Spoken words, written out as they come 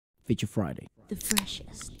Feature Friday. The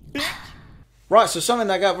freshest. Right, so something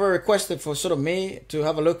that got very requested for sort of me to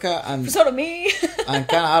have a look at and Sort of me. and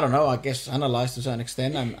kind of, I don't know, I guess analyze to a certain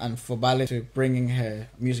extent, and for Bali to bringing her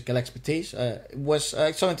musical expertise was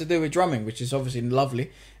something to do with drumming, which is obviously lovely,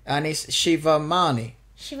 and it's Sivamani.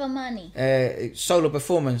 Solo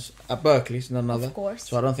performance at Berklee, it's not another. Of course.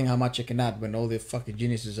 So I don't think how much I can add when all the fucking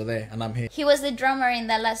geniuses are there and I'm here. He was the drummer in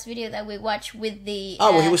that last video that we watched with the...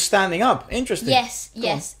 Oh, well, he was standing up. Interesting. Yes.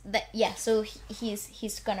 Yeah, so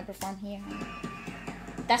he's gonna perform here.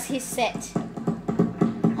 That's his set.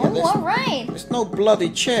 Oh, alright. There's no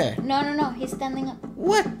bloody chair. No, he's standing up.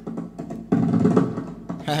 What?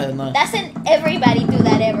 No. Doesn't everybody do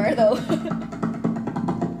that ever, though?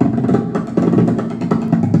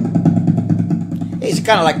 It's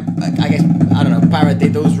kind of like, I guess, I don't know,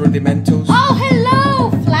 paradiddles, rudimentals. Oh,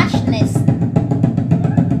 hello, flashness.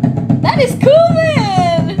 That is cool,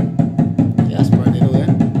 man. Yeah, that's paradiddle there.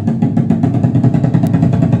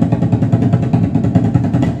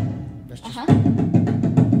 That's just...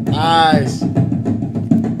 Nice.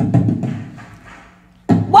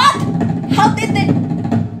 What? How did they...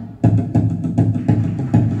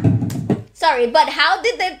 Sorry, but how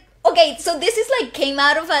did they... Okay, so this is like came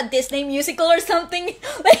out of a Disney musical or something.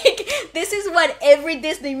 Like, this is what every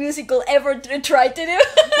Disney musical ever tried to do.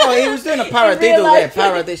 Oh, he was doing a paradiddle there,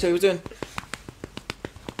 paradiddle. So he was doing,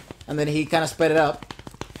 and then he kind of sped it up,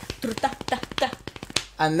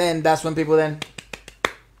 and then that's when people then,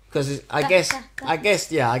 because I guess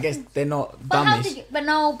they're not But dummies. how did you? But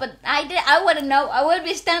no, but I wouldn't know. I would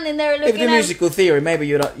be standing there looking If the at... musical theory, maybe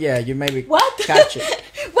you don't. Yeah, you maybe What? catch it.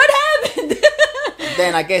 What happened?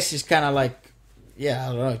 Then I guess it's kind of like, yeah,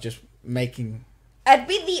 I don't know, just making. I'd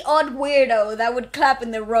be the odd weirdo that would clap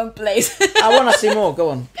in the wrong place. I want to see more. Go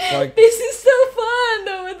on. Like, This is so fun,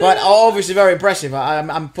 though. but obviously very impressive.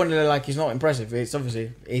 I'm putting it like he's not impressive. It's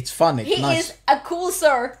obviously it's fun. It's He nice. is a cool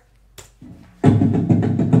sir.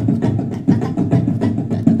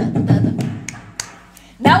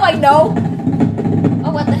 Now I know.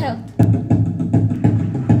 Oh, what the hell?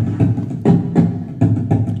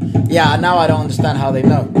 Yeah, now I don't understand how they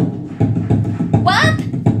know. What?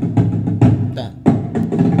 That.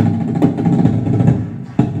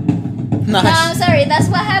 No, I'm Nice. sorry. That's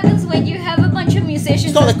what happens when you have a bunch of musicians.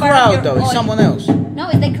 It's not as the part of crowd your though. It's audience. someone else. No,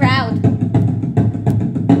 it's the crowd.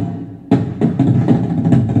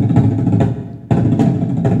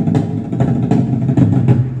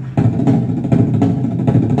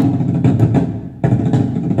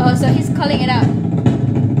 Oh, so he's calling it out.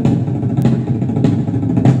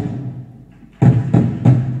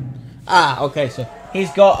 Ah, okay. So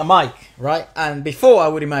he's got a mic, right? And before, I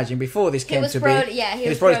would imagine, before this came was to probably- be, yeah, he he was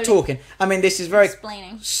was probably probably talking. I mean, this is very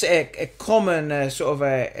explaining. a common sort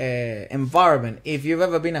of environment. If you've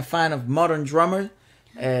ever been a fan of Modern Drummer,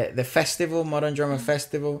 the festival, Modern Drummer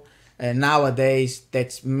Festival, nowadays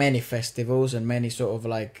that's many festivals and many sort of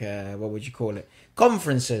like what would you call it?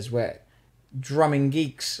 Conferences where drumming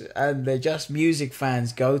geeks and they're just music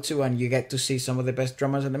fans go to, and you get to see some of the best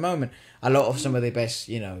drummers at the moment. A lot of some of the best,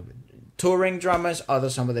 you know, touring drummers,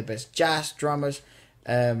 some of the best jazz drummers.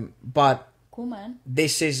 But Cool, man.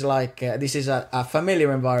 this is like this is a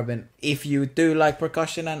familiar environment if you do like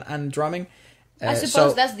percussion and drumming. I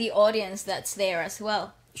suppose that's the audience that's there as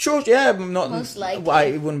well. Sure, yeah, not Most likely. well,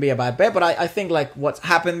 it wouldn't be a bad bet, but I think like what's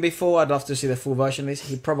happened before, I'd love to see the full version of this.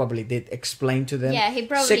 He probably did explain to them, Yeah, he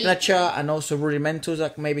probably- signature and also rudimentals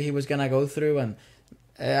that maybe he was gonna go through, and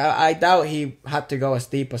I doubt he had to go as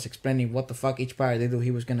deep as explaining what the fuck each paradiddle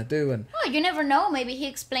he was gonna do. And Oh, you never know. Maybe he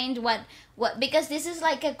explained what because this is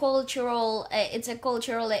like a cultural. It's a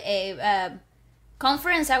cultural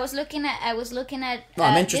conference. I was looking at.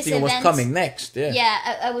 well, I'm interested in what's coming next. Yeah,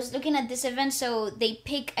 Yeah, I was looking at this event. So they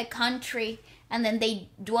pick a country and then they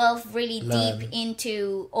delve really deep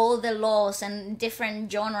into all the laws and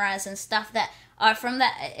different genres and stuff that are from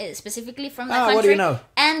that specifically from that country. What do you know?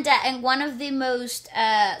 And one of the most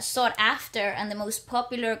sought after and the most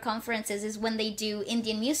popular conferences is when they do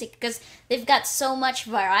Indian music, because they've got so much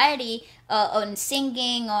variety on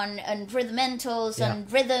singing, on rudimentals, on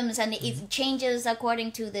rhythms, and it changes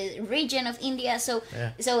according to the region of India. So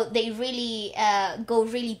they really go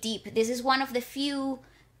really deep. This is one of the few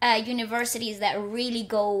universities that really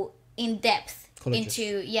go in depth Colleges.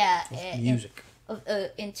 into music.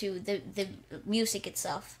 into the music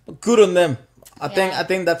itself. Good on them. I Yeah.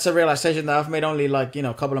 think that's a realization that I've made only like, you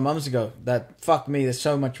know, a couple of months ago. That fuck me, there's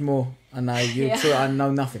so much more, and I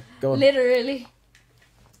know nothing. Go on. Literally.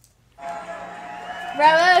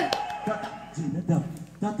 Bravo!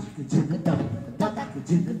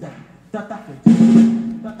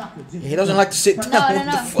 He doesn't like to sit down. No, What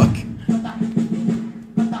no, the no. fuck?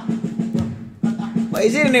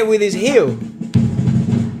 he's hitting it with his heel.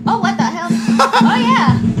 Oh, what the hell? Oh,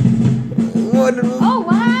 yeah. Oh,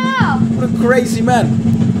 wow. What a crazy man.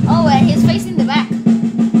 Oh, he's facing the back.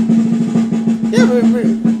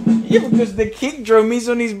 Yeah, because the kick drum is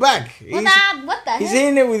on his back. What the He's hell?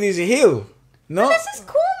 hitting it with his heel. No? Oh, this is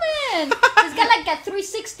cool, man. He's got like a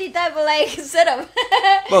 360 type of like setup.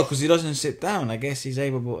 Well, because he doesn't sit down. I guess he's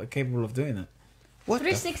capable of doing that. What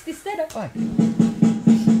 360 setup. What?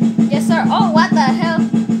 Yes, sir. Oh, what the hell?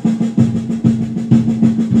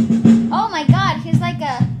 Oh my God, he's like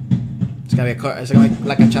a... It's gonna be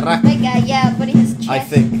like a charraco. Like a, yeah, but his chest. I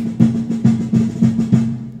think.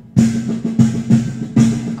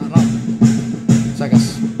 I don't know. It's like a...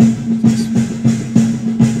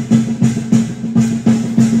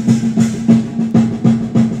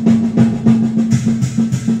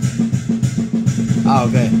 Oh,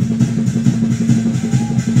 okay.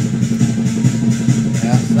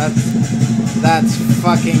 Yeah, that's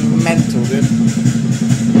fucking mental, dude.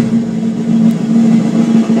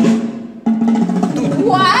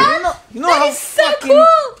 What? You know That how is so fucking,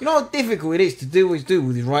 cool. You know how difficult it is to do what he's doing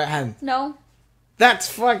with his right hand? No. That's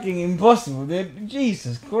fucking impossible, dude.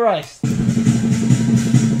 Jesus Christ.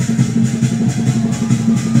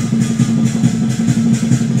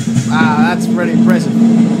 Ah, that's pretty impressive.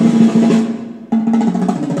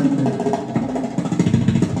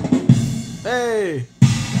 Hey.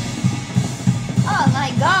 Oh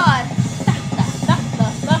my God.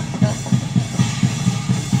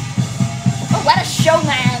 Oh, what a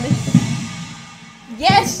showman.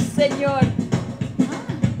 Yes, senor. Ah.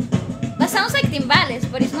 That sounds like timbales,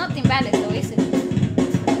 but it's not timbales though, is it?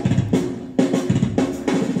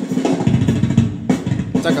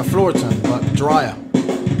 It's like a floor turn, but drier.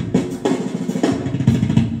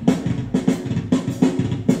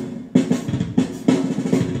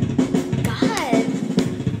 God.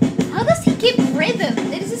 How does he keep rhythm?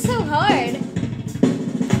 This is so hard.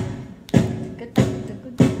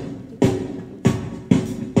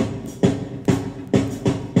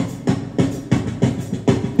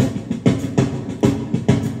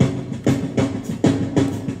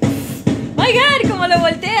 My God, como lo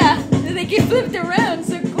voltea. Like he flipped around,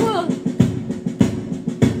 so cool.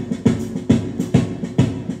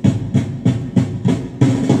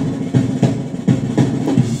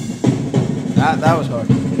 That was hard.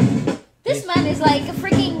 This man is like a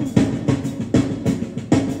freaking...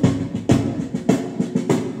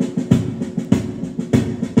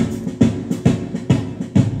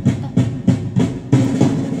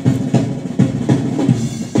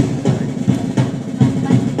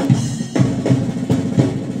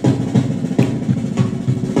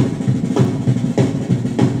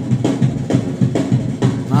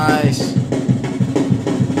 Nice.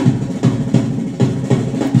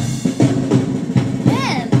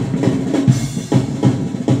 Man.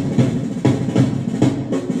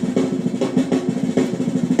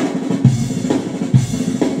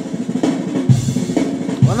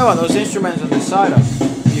 Wonder what those instruments on the side are.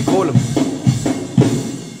 What do you call them?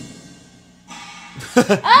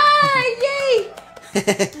 Ah, yay!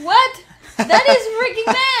 What? That is freaking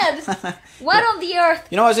mad! What on the earth?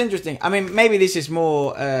 You know what's interesting? I mean, maybe this is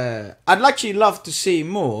more... I'd actually love to see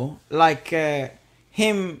more, like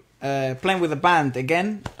him playing with a band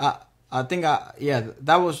again. I think, yeah,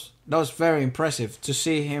 that was very impressive to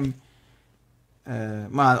see him.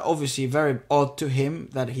 Well, obviously very odd to him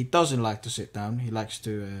that he doesn't like to sit down. He likes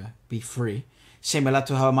to be free. Similar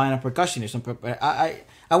to how a minor percussionist.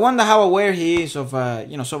 I wonder how aware he is of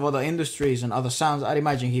you know, some other industries and other sounds. I'd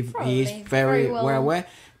imagine he is very well aware.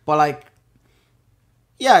 But like,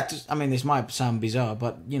 yeah, I mean, this might sound bizarre,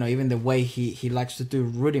 but you know, even the way he likes to do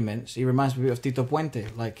rudiments, he reminds me of Tito Puente.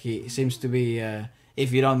 Like he seems to be.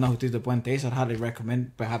 If you don't know who Tito Puente is, I'd highly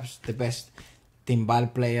recommend. Perhaps the best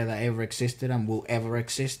timbal player that ever existed and will ever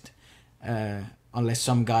exist, unless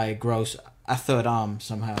some guy grows a third arm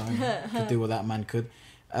somehow to do what that man could.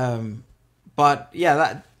 But yeah,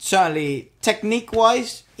 that certainly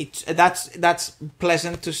technique-wise, that's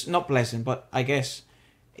pleasant to not pleasant, but I guess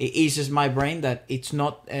it eases my brain that it's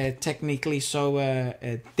not technically so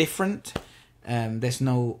different. There's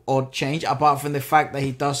no odd change apart from the fact that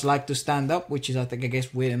he does like to stand up, which is I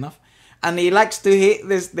guess weird enough. And he likes to hit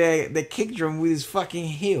the kick drum with his fucking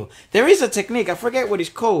heel. There is a technique, I forget what it's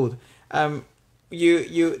called.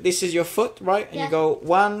 You this is your foot, right? And yeah. You go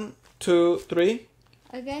 1, 2, 3.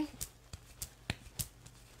 Okay.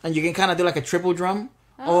 And you can kind of do like a triple drum.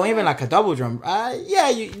 Or even like a double drum. Yeah,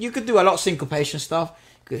 you could do a lot of syncopation stuff.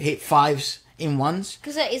 You could hit 5s in 1s.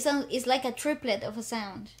 Because it's like a triplet of a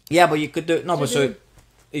sound. Yeah, but you could do... No, but so...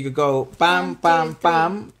 You could go bam, 1, 2, bam, 3.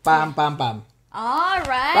 bam, bam, bam, bam. All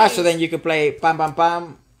right. Right, so then you could play pam pam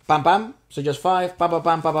pam pam pam. So just 5, pam pam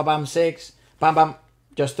pam pam pam pam 6, pam pam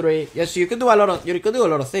just 3. Yes, so you could do a lot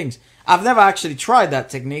of things. I've never actually tried that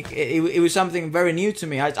technique. It was something very new to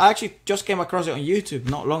me. I actually just came across it on YouTube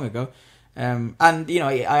not long ago. And you know,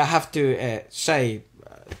 I have to say,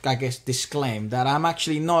 I guess, disclaim that I'm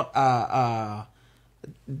actually not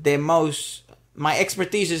my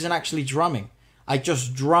expertise isn't actually drumming. I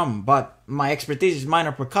just drum, but my expertise is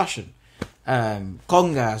minor percussion,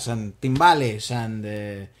 congas and timbales and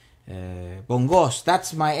bongos.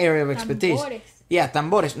 That's my area of expertise. Tambores. Yeah,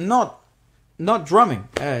 tambores. Not drumming.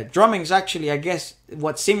 Drumming is actually, I guess,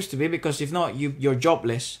 what seems to be, because if not, you're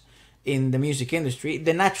jobless in the music industry,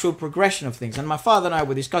 the natural progression of things. And my father and I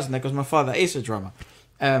were discussing that because my father is a drummer.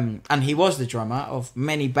 And he was the drummer of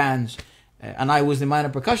many bands. And I was the minor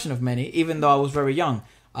percussion of many, even though I was very young.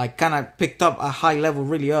 I kind of picked up a high level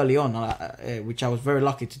really early on, which I was very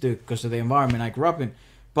lucky to do because of the environment I grew up in.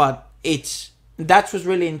 But that's what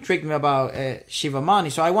really intrigued me about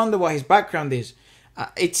Sivamani. So I wonder what his background is.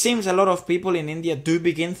 It seems a lot of people in India do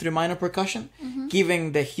begin through minor percussion,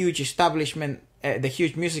 given the huge establishment, the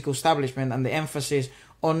huge musical establishment, and the emphasis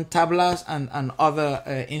on tablas and other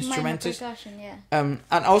instrumentals. Minor percussion, yeah.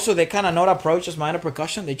 And also they kind of not approach as minor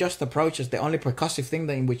percussion. They just approach as the only percussive thing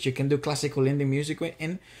in which you can do classical Indian music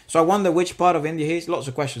in. So I wonder which part of India he is. Lots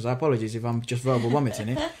of questions. I apologize if I'm just verbal vomiting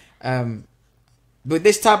it. But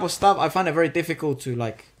this type of stuff, I find it very difficult to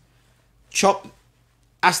like chop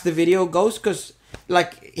as the video goes, because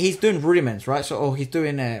like he's doing rudiments, right? So he's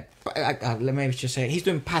doing let me just say he's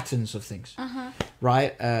doing patterns of things,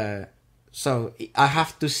 right? So I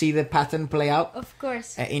have to see the pattern play out, of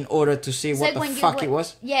course, in order to see what the fuck it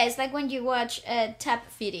was. Yeah, it's like when you watch tap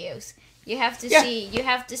videos. You have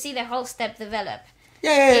to see the whole step develop.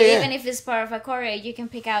 Yeah. Even if it's part of a choreo, you can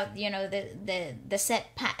pick out, you know, the set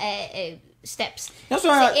steps. That's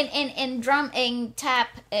why in tap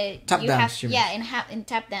tap you dance, have in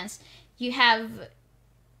tap dance you have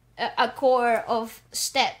a core of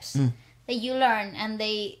steps that you learn, and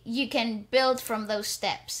you can build from those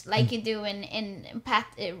steps like you do in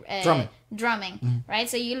drumming, right?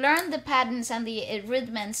 So you learn the patterns and the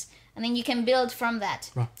rhythms, and then you can build from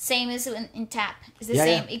that. Right. Same as in tap. It's the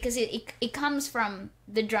same because it comes from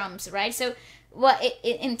the drums, right? So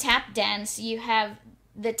in tap dance you have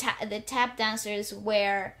the tap dancers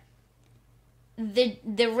where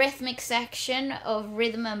the rhythmic section of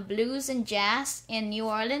rhythm and blues and jazz in New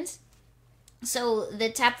Orleans. So the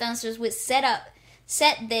tap dancers would set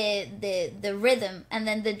the rhythm, and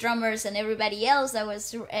then the drummers and everybody else that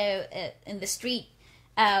was in the street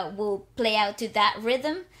will play out to that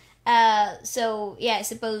rhythm. So yeah, I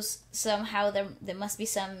suppose somehow there must be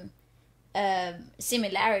some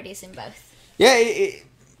similarities in both. Yeah.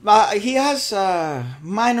 He has a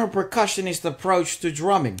minor percussionist approach to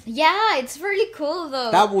drumming. Yeah, it's really cool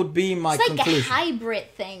though. That would be my conclusion. It's like a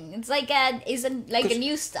hybrid thing. It's like a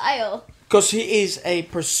new style. Because he is a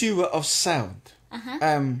pursuer of sound.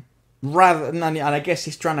 And I guess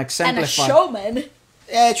he's trying to exemplify. And a showman.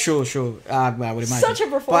 Yeah, sure. I would imagine. Such a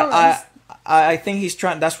performance. But I think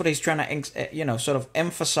that's what he's trying to, sort of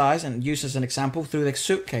emphasize and use as an example through the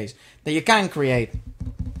suitcase, that you can create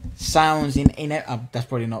sounds in it. That's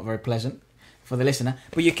probably not very pleasant for the listener,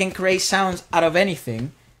 but you can create sounds out of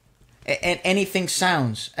anything, and anything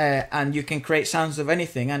sounds, and you can create sounds of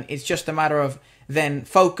anything, and it's just a matter of then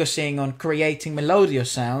focusing on creating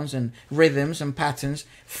melodious sounds and rhythms and patterns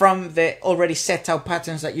from the already set out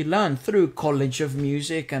patterns that you learn through College of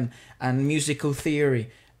Music and musical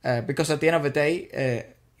theory, because at the end of the day,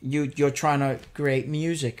 you're trying to create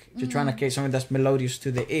music. You're trying to create something that's melodious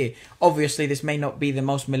to the ear. Obviously, this may not be the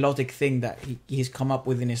most melodic thing that he's come up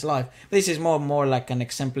with in his life. But this is more like an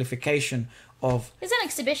exemplification of... It's an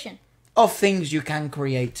exhibition. Of things you can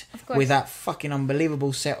create with that fucking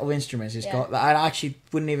unbelievable set of instruments he's got. I actually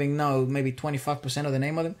wouldn't even know maybe 25% of the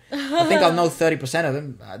name of them. I think I'll know 30% of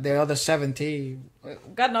them. The other 70...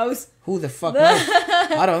 God knows. Who the fuck knows?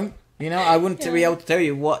 I don't. I wouldn't be able to tell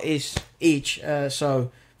you what is each. So...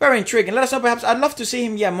 Very intriguing. Let us know, perhaps. I'd love to see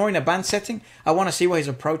him, more in a band setting. I want to see what his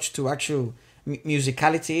approach to actual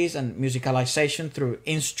musicality is and musicalization through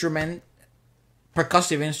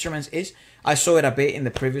percussive instruments is. I saw it a bit in the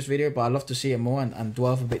previous video, but I'd love to see it more and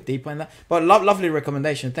delve a bit deeper in that. But lovely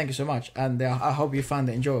recommendation. Thank you so much. And I hope you found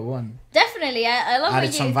it enjoyable. And definitely. I love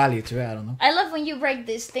added some value to it. I don't know. I love when you break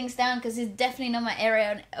these things down because it's definitely not my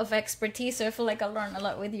area of expertise. So I feel like I'll learn a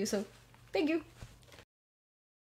lot with you. So thank you.